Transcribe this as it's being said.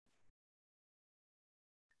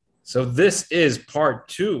So this is part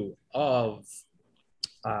 2 of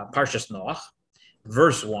Parshas Noach,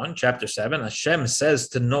 verse 1, chapter 7. Hashem says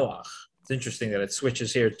to Noach. It's interesting that it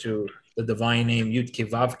switches here to the divine name Yud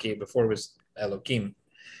Kevavke. Before it was Elohim.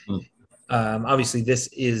 Obviously, this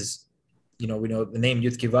is, we know the name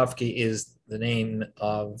Yud Kevavke is the name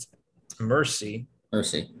of mercy.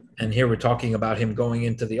 And here we're talking about him going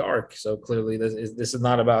into the ark. So clearly this is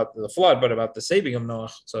not about the flood, but about the saving of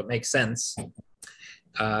Noah. So it makes sense.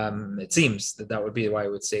 It seems that would be why I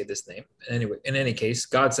would say this name. Anyway, in any case,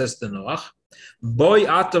 God says to Noach, Boy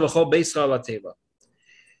atavachol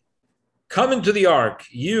come into the ark,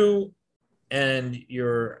 you and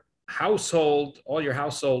your household, all your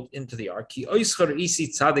household into the ark.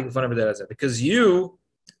 Because you,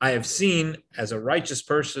 I have seen as a righteous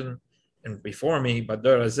person and before me,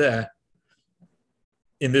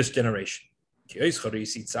 in this generation. Says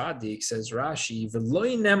Rashi,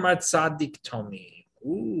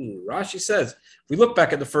 Rashi says, if we look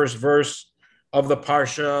back at the first verse of the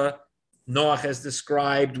Parsha, Noach has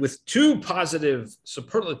described with 2 positive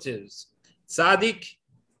superlatives. Tzaddik,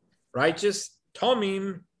 righteous,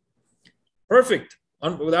 Tomim, perfect,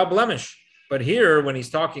 without blemish. But here, when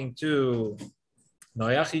he's talking to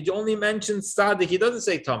Noach, he only mentions Tzaddik, he doesn't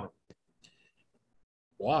say Tomim.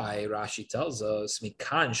 Why? Rashi tells us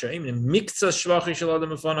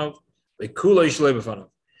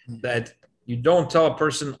that you don't tell a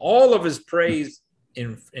person all of his praise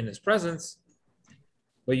in his presence,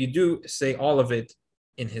 but you do say all of it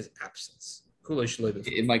in his absence.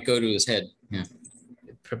 It might go to his head. Yeah.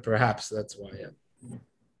 Perhaps that's why.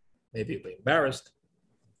 Maybe you'll be embarrassed.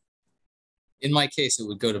 In my case, it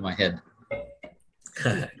would go to my head.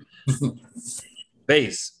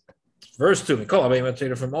 Base. Verse 2,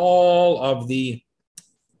 from all of the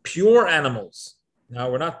pure animals. Now,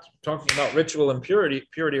 we're not talking about ritual impurity,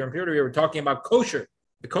 purity or impurity. We're talking about kosher.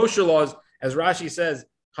 The kosher laws, as Rashi says,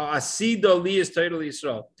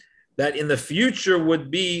 that in the future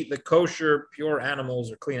would be the kosher, pure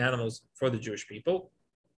animals or clean animals for the Jewish people.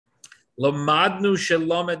 We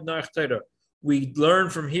learn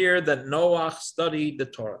from here that Noach studied the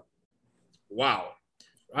Torah. Wow.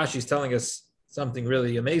 Rashi's telling us something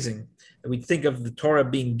really amazing. And we think of the Torah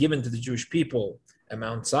being given to the Jewish people at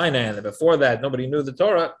Mount Sinai, and before that, nobody knew the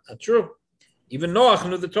Torah. Not true. Even Noach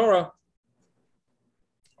knew the Torah.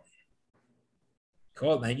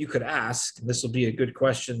 Cool. Now you could ask, and this will be a good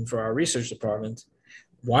question for our research department,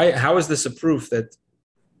 how is this a proof that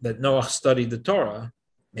Noach studied the Torah?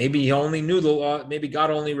 Maybe he only knew the law, maybe God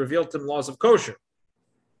only revealed to him laws of kosher.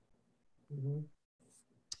 Mm-hmm.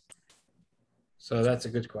 So that's a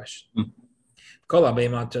good question.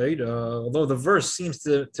 Although the verse seems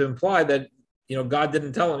to imply that God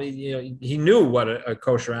didn't tell him, he knew what a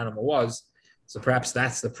kosher animal was, so perhaps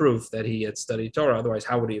that's the proof that he had studied Torah. Otherwise,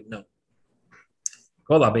 how would he have known?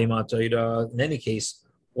 In any case,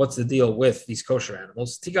 what's the deal with these kosher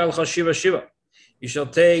animals? You shall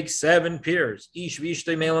take 7 pairs, each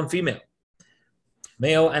male and female,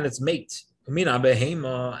 male and its mate,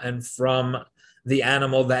 and from the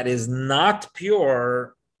animal that is not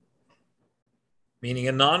pure, meaning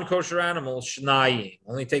a non-kosher animal, shnayim.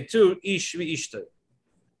 Only take 2, ish v'ishta.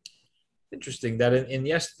 Interesting that in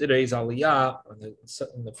yesterday's aliyah,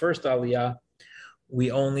 in the first aliyah,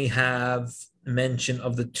 we only have mention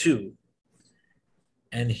of the 2.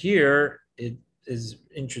 And here it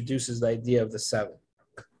introduces the idea of the 7.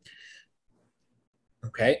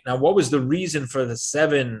 Okay, now what was the reason for the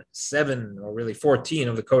 7, or really 14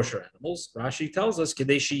 of the kosher animals? Rashi tells us,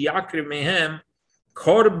 Kadeshi yakriv mehem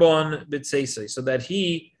korban b'tseisei, so that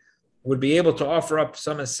he would be able to offer up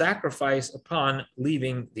some as sacrifice upon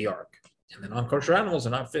leaving the ark. And the non-kosher animals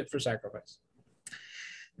are not fit for sacrifice.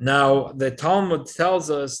 Now, the Talmud tells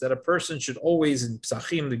us that a person should always, in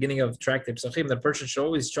Psachim, the beginning of Tractate Psachim, the person should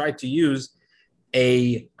always try to use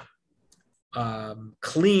a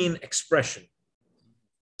clean expression.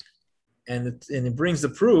 And it brings the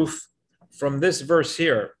proof from this verse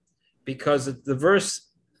here, because the verse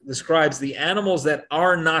describes the animals that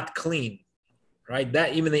are not clean, right?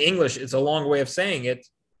 That even the English, it's a long way of saying it.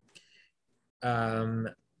 In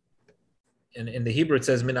the Hebrew, it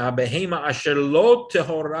says, Min behema asher lo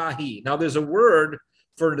tehorahi. Now, there's a word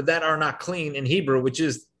for that are not clean in Hebrew, which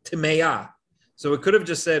is timeah. So it could have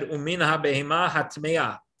just said, Umin behema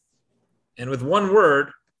hatmeah. And with one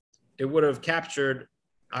word, it would have captured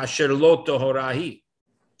asher lo tehorahi.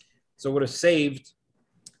 So it would have saved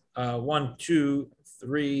 1, 2,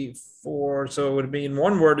 3, 4. So it would have been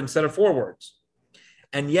one word instead of 4 words.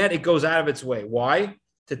 And yet it goes out of its way. Why?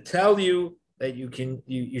 To tell you that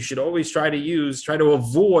you should always try to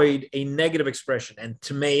avoid a negative expression. And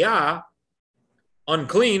tmeah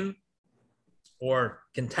unclean or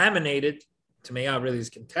contaminated, tameah really is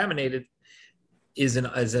contaminated, is an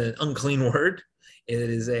unclean word. It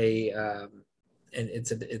is and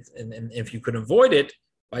if you could avoid it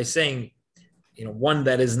by saying, one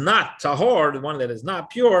that is not tahor, the one that is not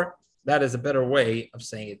pure, that is a better way of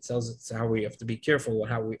saying it. It tells us how we have to be careful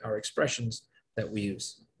with our expressions that we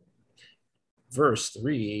use. Verse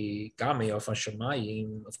 3, of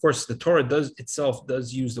course, the Torah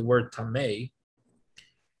does use the word tameh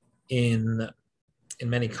in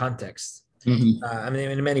many contexts.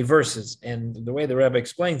 In many verses. And the way the Rebbe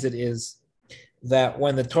explains it is that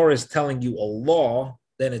when the Torah is telling you a law,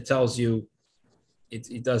 then it tells you,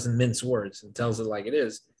 it doesn't mince words. It tells it like it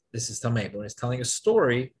is. This is tameh. But when it's telling a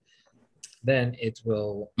story, then it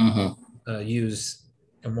will use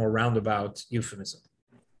a more roundabout euphemism.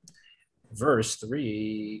 Verse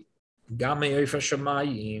 3,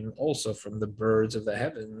 also from the birds of the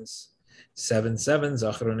heavens, 7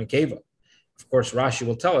 Zachar and Nekeva. Of course, Rashi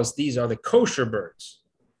will tell us these are the kosher birds.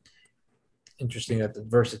 Interesting that the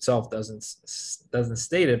verse itself doesn't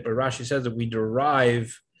state it, but Rashi says that we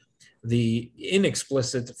derive the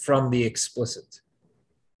inexplicit from the explicit.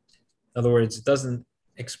 In other words, it doesn't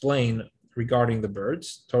explain regarding the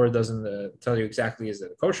birds. Torah doesn't tell you exactly is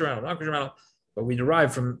it a kosher animal, not kosher animal, but we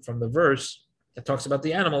derive from the verse that talks about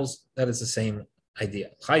the animals that is the same idea.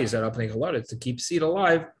 It's to keep seed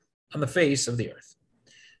alive on the face of the earth.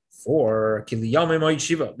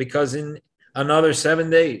 Because in another 7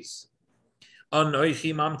 days, I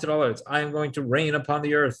am going to reign upon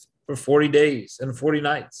the earth for 40 days and 40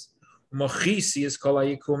 nights. And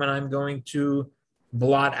I'm going to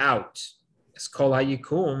blot out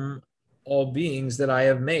all beings that I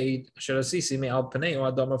have made from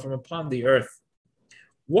upon the earth.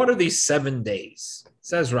 What are these 7 days?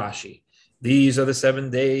 Says Rashi. These are the 7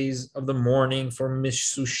 days of the mourning for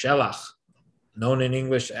Mishushelach, known in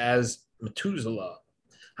English as Methuselah.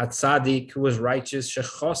 Hatzadik, who was righteous,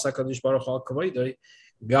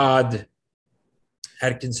 God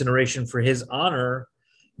had consideration for his honor.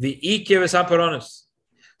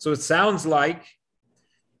 So it sounds like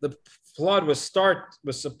the flood was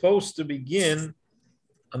supposed to begin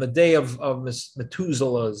on the day of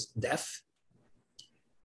Methuselah's death.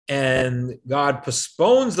 And God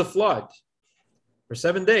postpones the flood for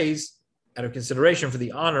 7 days out of consideration for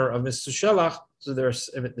the honor of Methuselah. So there's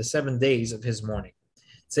the 7 days of his mourning.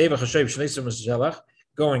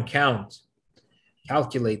 Go and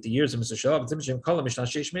calculate the years of Methuselah.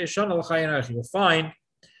 You will find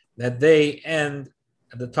that they end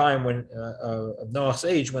at the time when of Noach's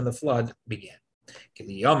age, when the flood began. What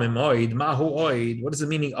is the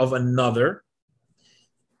meaning of another?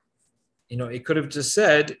 It could have just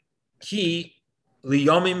said ki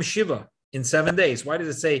liyomim shiva, in 7 days. Why does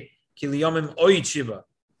it say ki liyomim oid shiva,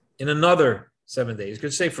 in another 7 days? It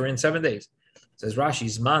could say for in 7 days. It says Rashi,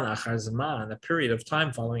 zman achar zman, a period of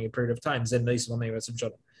time following a period of time.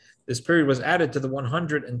 This period was added to the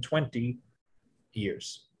 120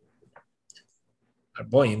 years.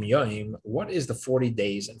 What is the 40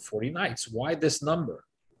 days and 40 nights? Why this number?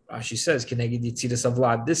 Rashi says,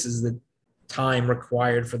 this is the time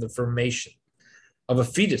required for the formation of a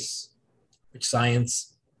fetus, which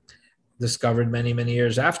science discovered many, many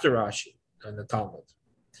years after Rashi and the Talmud.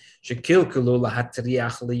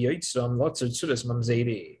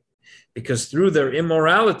 Because through their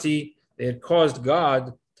immorality, they had caused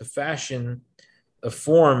God to fashion the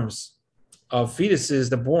forms of fetuses,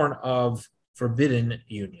 the born of forbidden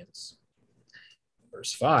unions.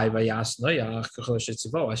 Verse 5,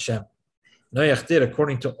 Noach did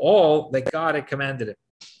according to all that God had commanded him.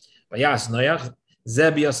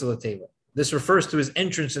 This refers to his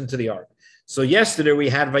entrance into the ark. So yesterday we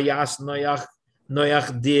had Vayas Noach.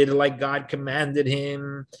 Noach did like God commanded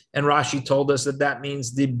him. And Rashi told us that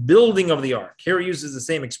means the building of the ark. Here he uses the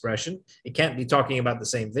same expression. It can't be talking about the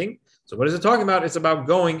same thing. So what is it talking about? It's about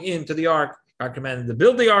going into the ark. God commanded to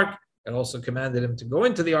build the ark. And also commanded him to go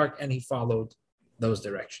into the ark, and he followed those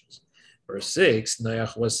directions. Verse 6,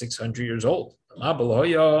 Noach was 600 years old.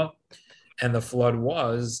 And the flood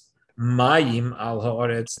was Mayim al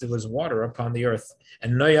ha'aretz, there was water upon the earth.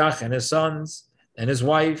 And Noach and his sons and his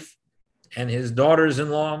wife and his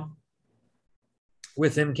daughters-in-law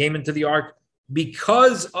with him came into the ark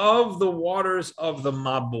because of the waters of the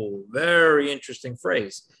Mabul. Very interesting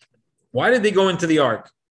phrase. Why did they go into the ark?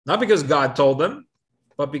 Not because God told them,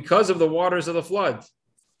 but because of the waters of the flood.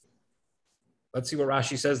 Let's see what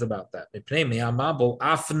Rashi says about that.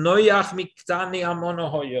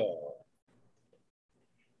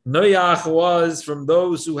 Noach was from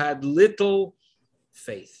those who had little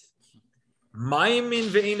faith.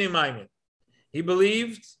 He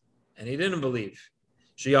believed and he didn't believe.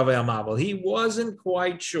 He wasn't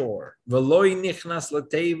quite sure. He did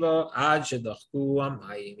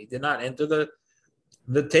not enter the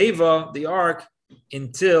teva, the ark,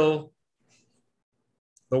 until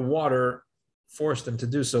the water forced him to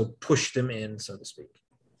do so, pushed him in, so to speak.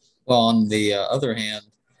 Well, on the other hand,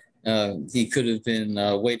 he could have been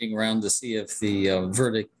waiting around to see if the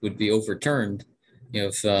verdict would be overturned.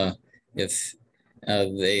 If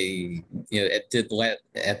they at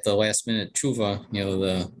the last minute tshuva,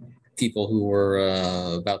 the people who were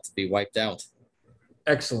about to be wiped out.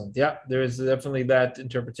 Excellent. Yeah, there is definitely that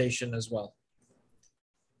interpretation as well.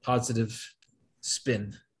 Positive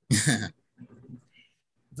spin.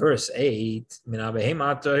 Verse 8, I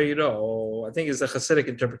think it's a Hasidic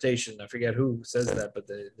interpretation. I forget who says that, but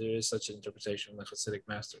there is such an interpretation from the Hasidic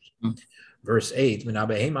masters. Verse 8, from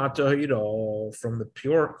the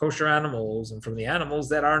pure kosher animals and from the animals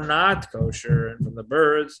that are not kosher and from the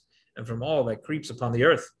birds and from all that creeps upon the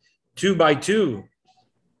earth. 2 by 2,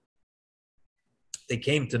 they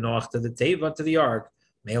came to Noach, to the teva, to the ark,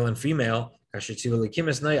 male and female,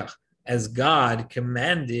 as God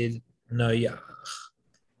commanded Noach.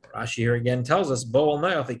 Rashi here again tells us, Bo'al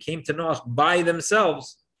Noach, they came to Noach by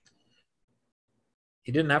themselves.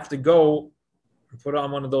 He didn't have to go and put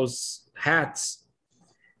on one of those hats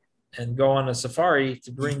and go on a safari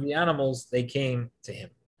to bring the animals. They came to him.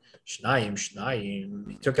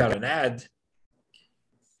 Shnayim. He took out an ad.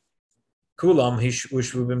 Kulam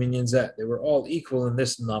hishvu b'minyan zeh. They were all equal in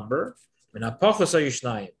this number.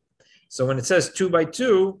 So when it says 2 by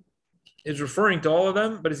 2, it's referring to all of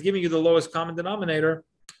them, but it's giving you the lowest common denominator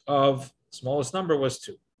of smallest number was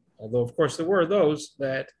 2. Although, of course, there were those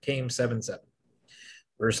that came 7-7.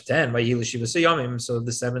 Verse 10, so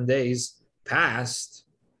the 7 days passed.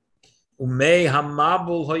 The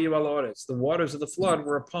waters of the flood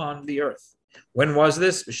were upon the earth. When was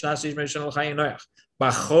this?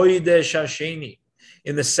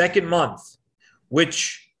 In the second month,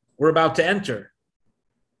 which we're about to enter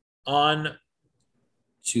on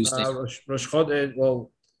Tuesday.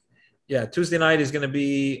 Tuesday night is going to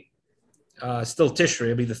be still Tishrei.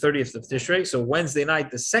 It'll be the 30th of Tishrei. So Wednesday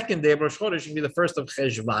night, the second day of Rosh Chodesh, will be the first of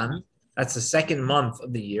Cheshvan. That's the second month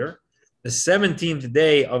of the year. The 17th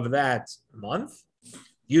day of that month,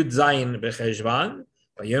 Yud Zayin b'Cheshvan.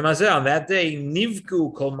 On that day,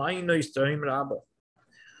 Nivku kol ma'inois tohim rabo.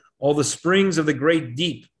 All the springs of the great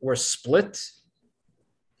deep were split.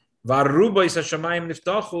 Varubayis hashamayim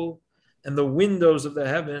niftachu, and the windows of the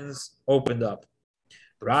heavens opened up.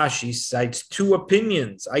 Rashi cites 2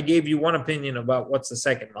 opinions. I gave you one opinion about what's the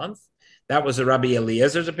second month. That was a Rabbi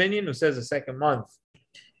Eliezer's opinion, who says the second month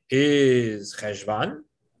is Cheshvan,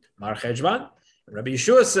 Mar Cheshvan. And Rabbi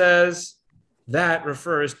Yeshua says that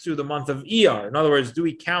refers to the month of Iyar. In other words, do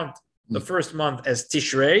we count the first month as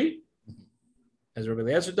Tishrei, as Rabbi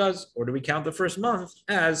Eliezer does, or do we count the first month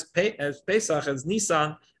as Pesach, as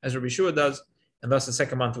Nisan, as Rabbi Yeshua does, and thus the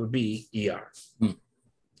second month would be Iyar.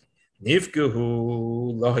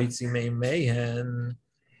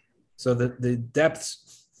 So the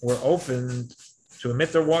depths were opened to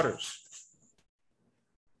emit their waters.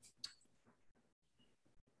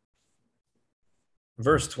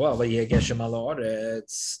 Verse 12,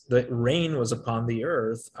 the rain was upon the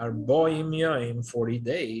earth, 40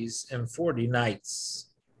 days and 40 nights.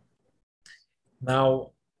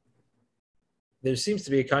 Now, there seems to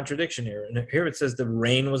be a contradiction here. And here it says the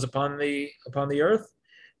rain was upon the earth,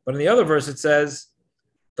 but in the other verse it says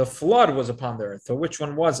the flood was upon the earth. So which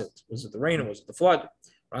one was it? Was it the rain or was it the flood?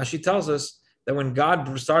 Rashi tells us that when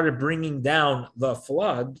God started bringing down the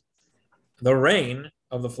flood, the rain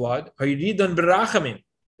of the flood,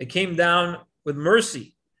 it came down with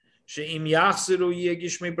mercy. That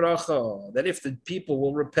if the people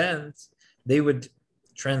will repent, they would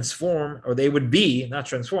transform, or they would be, not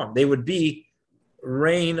transform, they would be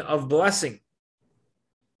rain of blessing.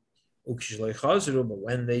 But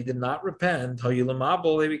when they did not repent, they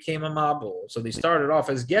became a mabul. So they started off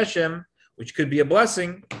as geshem, which could be a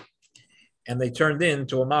blessing, and they turned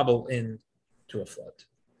into a mabul, into a flood.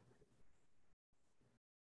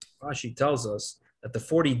 Rashi tells us that the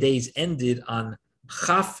 40 days ended on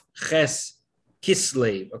Chaf Ches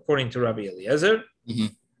Kislev, according to Rabbi Eliezer.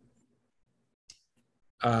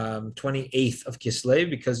 28th of Kislev,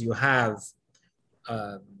 because you have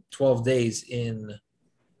 12 days in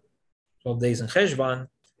Cheshvan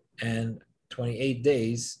and 28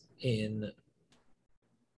 days in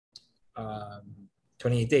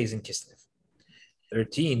Kislev.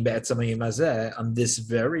 13 on this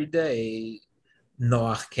very day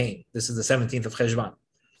Noach came. This is the 17th of Cheshvan.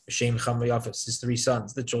 Shem, Cham, Yafes, his 3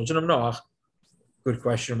 sons, the children of Noach. Good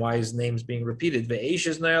question, why his name's being repeated. Ve'esh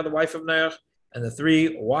is Noach, the wife of Noach. and the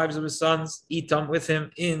 3 wives of his sons, Etam, with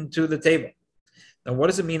him into the table. Now, what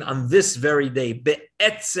does it mean on this very day?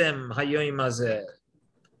 Be'etzem hayoyim hazeh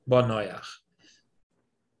ba Noach.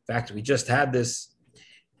 In fact, we just had this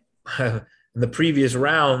in the previous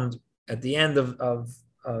round at the end of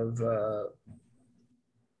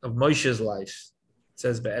Moshe's life. It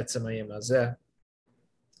says be'etzem hayoyim hazeh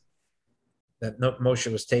that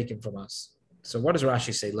Moshe was taken from us. So what does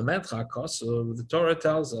Rashi say? The Torah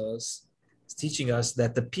tells us, it's teaching us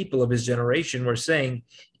that the people of his generation were saying,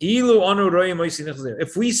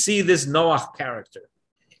 if we see this Noach character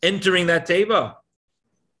entering that teva,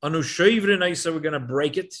 we're going to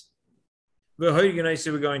break it.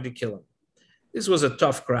 We're going to kill him. This was a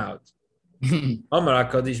tough crowd.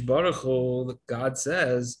 God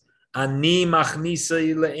says, I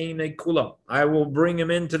will bring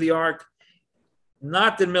him into the ark,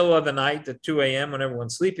 not in the middle of the night at 2 a.m. when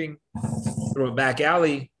everyone's sleeping, through a back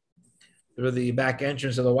alley, through the back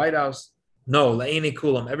entrance of the White House. No, la'ene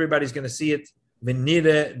kulam. Everybody's going to see it.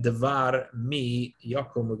 V'nire devar mi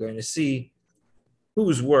yakum. We're going to see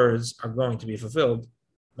whose words are going to be fulfilled,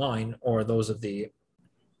 mine or those of the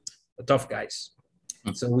tough guys.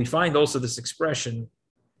 So we find also this expression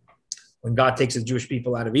when God takes the Jewish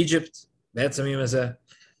people out of Egypt,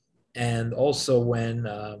 and also when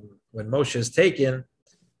Moshe is taken,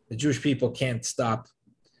 the Jewish people can't stop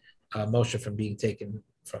Moshe from being taken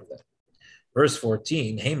from them. Verse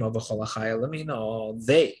 14,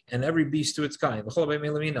 they and every beast to its kind,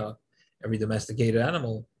 every domesticated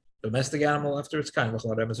animal after its kind,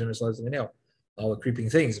 all the creeping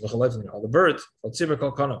things, all the birds,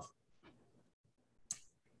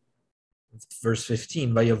 verse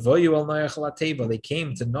 15, they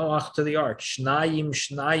came to Noach to the ark,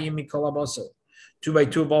 2 by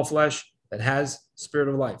 2 of all flesh that has spirit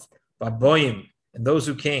of life. Baboyim, and those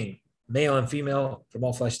who came, male and female, from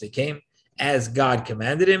all flesh they came, as God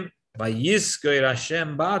commanded him. By Yisgoy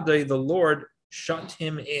Hashem Badai, the Lord shut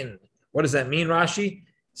him in. What does that mean, Rashi? It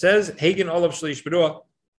says, Hagen Olav Shlish Berua.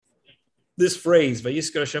 This phrase,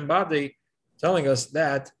 Vayisgoy Hashem Badai, telling us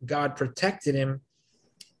that God protected him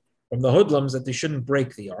from the hoodlums, that they shouldn't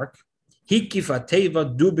break the ark.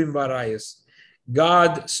 Hikifateva dubim varayas.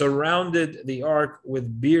 God surrounded the ark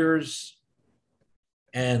with bears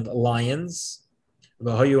and lions,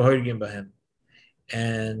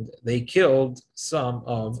 and they killed some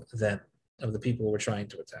of them, of the people who were trying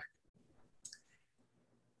to attack.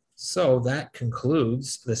 So that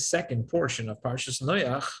concludes the second portion of Parshas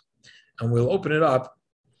Noach, and we'll open it up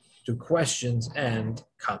to questions and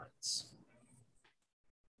comments.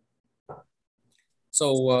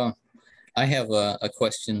 So I have a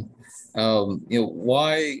question.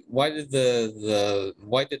 Why did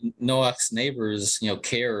Noach's neighbors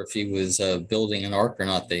care if he was building an ark or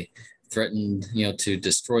not? They threatened to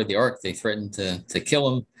destroy the ark. They threatened to kill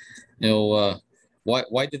him.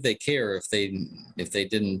 Why did they care if they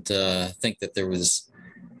didn't think that there was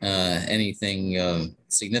anything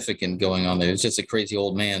significant going on there? It was just a crazy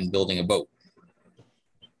old man building a boat.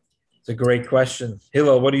 It's a great question.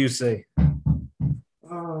 Hillel, what do you say?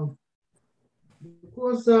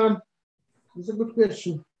 Because it's a good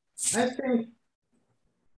question. I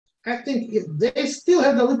think if they still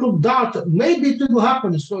had a little doubt, maybe it will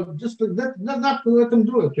happen. So just not to let them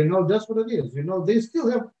do it. That's what it is. They still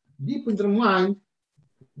have deep in their mind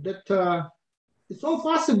that it's all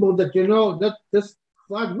possible that that this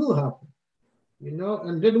flood will happen.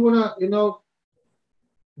 And they don't want to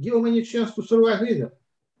give them any chance to survive either.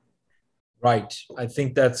 Right. I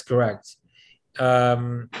think that's correct.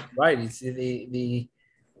 Right. It's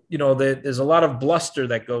there's a lot of bluster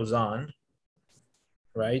that goes on,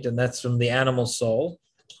 right? And that's from the animal soul.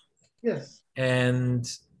 Yes. And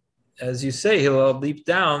as you say, Hillel, deep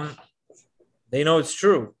down, they know it's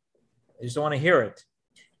true. They just don't want to hear it.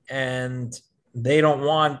 And they don't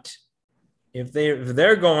want, if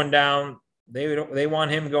they're going down, they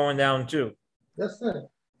want him going down too. That's right.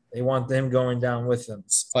 They want him going down with them.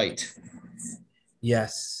 Spite.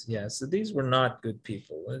 Yes. So these were not good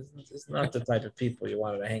people. It's not the type of people you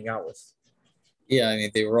wanted to hang out with. Yeah, I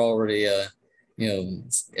mean, they were already,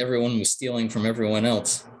 everyone was stealing from everyone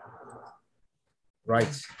else.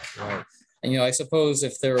 Right. And, I suppose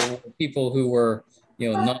if there were people who were,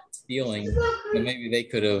 not stealing, then maybe they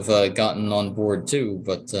could have gotten on board too.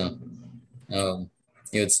 But,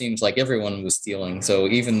 it seems like everyone was stealing. So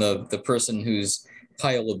even the person whose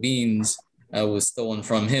pile of beans was stolen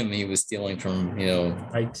from him, he was stealing from,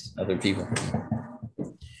 right, other people.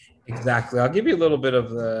 Exactly. I'll give you a little bit of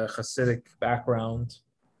the Hasidic background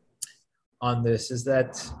on this, is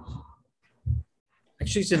that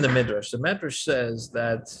actually it's in the Midrash. The Midrash says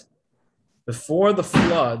that before the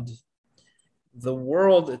flood, the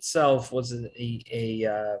world itself was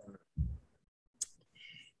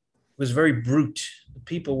was very brute. The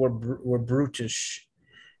people were brutish.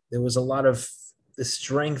 There was a lot of the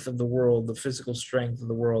strength of the world, the physical strength of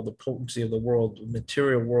the world, the potency of the world, the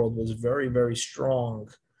material world was very, very strong.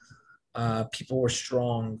 People were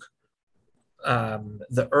strong.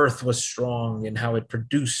 The earth was strong in how it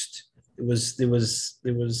produced. There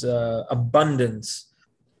was abundance,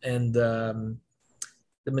 and the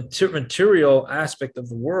material aspect of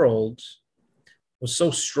the world was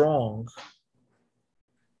so strong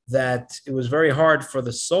that it was very hard for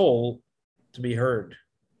the soul to be heard.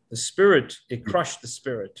 The spirit, it crushed the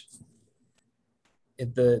spirit.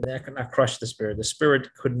 That could not crush the spirit. The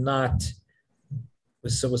spirit could not,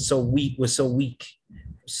 was so weak.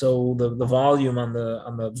 So the volume on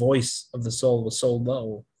the voice of the soul was so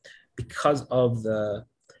low because of the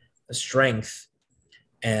strength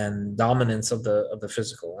and dominance of the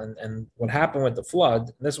physical. And what happened with the flood,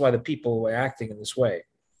 and that's why the people were acting in this way.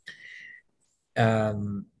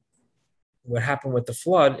 What happened with the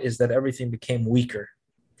flood is that everything became weaker.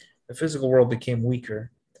 The physical world became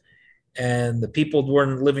weaker, and the people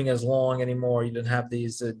weren't living as long anymore. You didn't have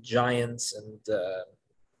these giants and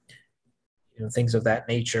things of that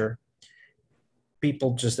nature.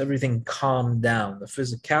 People just, everything calmed down. The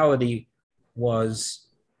physicality was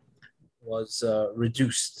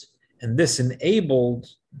reduced, and this enabled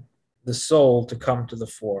the soul to come to the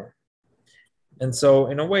fore. And so,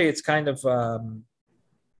 in a way, it's kind of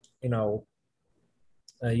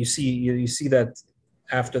you see that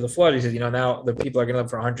after the flood, he said, now the people are going to live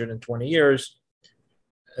for 120 years.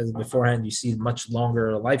 As beforehand, you see much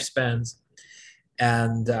longer lifespans,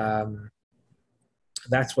 and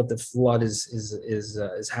that's what the flood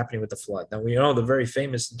is happening with the flood. Now we know the very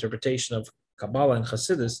famous interpretation of Kabbalah and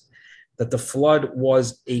Hasidus that the flood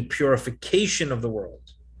was a purification of the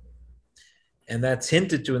world, and that's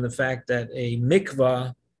hinted to in the fact that a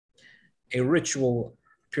mikvah, a ritual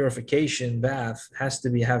purification bath, has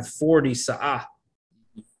to have 40 sa'ah.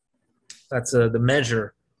 That's the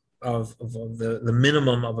measure of the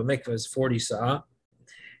minimum of a mikvah is 40 sa'ah,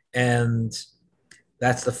 and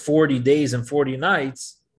that's the 40 days and 40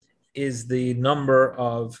 nights is the number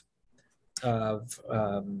of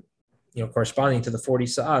corresponding to the 40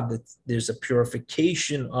 sa'ah, that there's a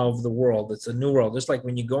purification of the world. It's a new world. Just like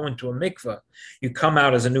when you go into a mikvah, you come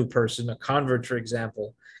out as a new person. A convert, for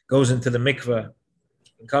example, goes into the mikvah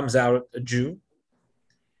and comes out a Jew.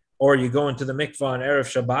 Or you go into the mikvah on Erev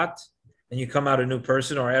Shabbat and you come out a new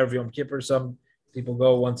person, or Erev Yom Kippur. Some people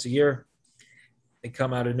go once a year. They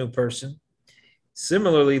come out a new person.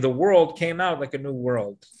 Similarly, the world came out like a new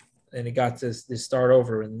world, and it got to start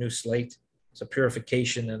over in a new slate. It's a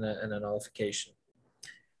purification and a nullification.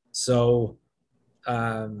 So,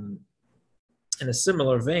 in a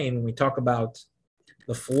similar vein, when we talk about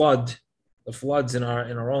the floods in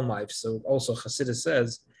our own lives. So, also Hasidus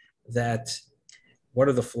says that what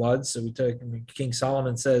are the floods? So King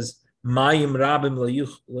Solomon says, "Mayim rabim lo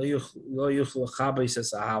yuchlu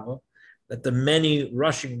that the many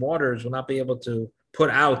rushing waters will not be able to put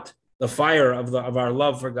out the fire of our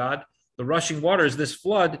love for God." The rushing waters, this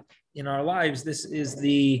flood in our lives, this is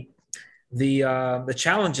the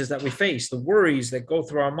challenges that we face, the worries that go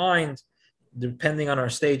through our mind, depending on our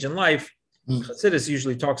stage in life. Chassidus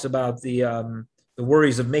usually talks about the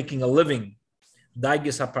worries of making a living,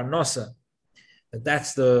 daigis haparnosa.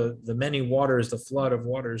 That's the many waters, the flood of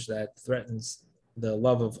waters that threatens the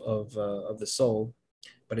love of the soul,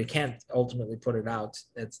 but it can't ultimately put it out.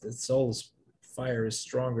 The soul's fire is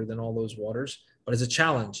stronger than all those waters, but it's a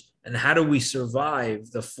challenge. And how do we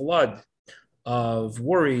survive the flood of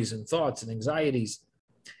worries and thoughts and anxieties,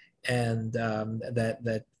 and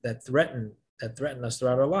that threaten us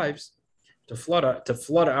throughout our lives, to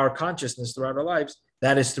flood our consciousness throughout our lives?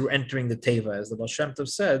 That is through entering the teva, as the Baal Shem Tov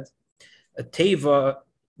said. A teva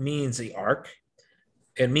means the ark.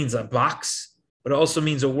 It means a box, but it also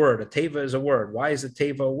means a word. A teva is a word. Why is a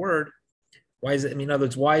teva a word? Why is it? In other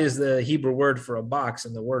words, why is the Hebrew word for a box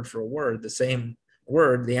and the word for a word the same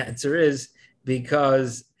word? The answer is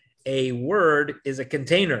because a word is a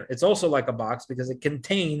container. It's also like a box because it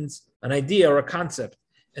contains an idea or a concept.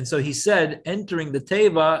 And so he said, entering the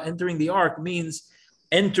teva, entering the ark, means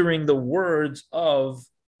entering the words of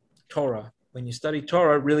Torah. When you study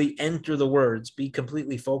Torah, really enter the words, be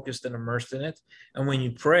completely focused and immersed in it. And when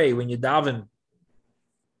you pray, when you daven,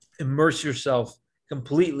 immerse yourself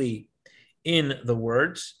completely in the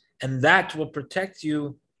words, and that will protect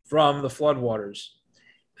you from the floodwaters.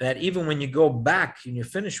 That even when you go back and you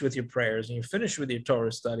finish with your prayers and you finish with your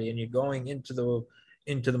Torah study and you're going into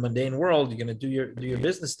the mundane world, you're going to do your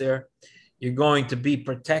business there, you're going to be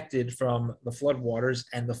protected from the flood waters,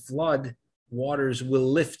 and the flood waters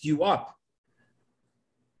will lift you up,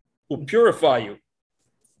 will purify you.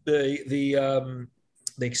 The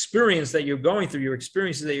experience that you're going through, your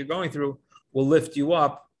experiences that you're going through will lift you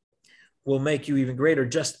up, will make you even greater,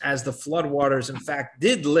 just as the flood waters, in fact,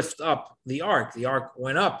 did lift up the ark. The ark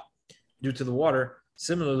went up due to the water.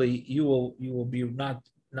 Similarly, you will be not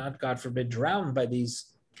God forbid drowned by these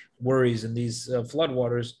worries and these flood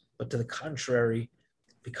waters, but to the contrary,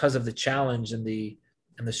 because of the challenge and the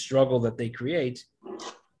struggle that they create.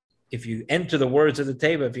 If you enter the words of the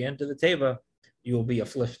Teva, if you enter the Teva, you will be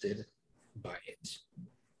afflicted by it.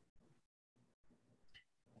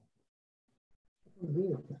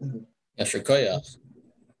 Yasher Koyach.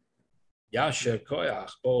 Yasher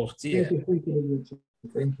Koyach.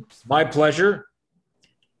 Thank you. My pleasure.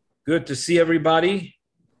 Good to see everybody.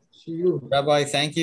 See you. Rabbi, thank you.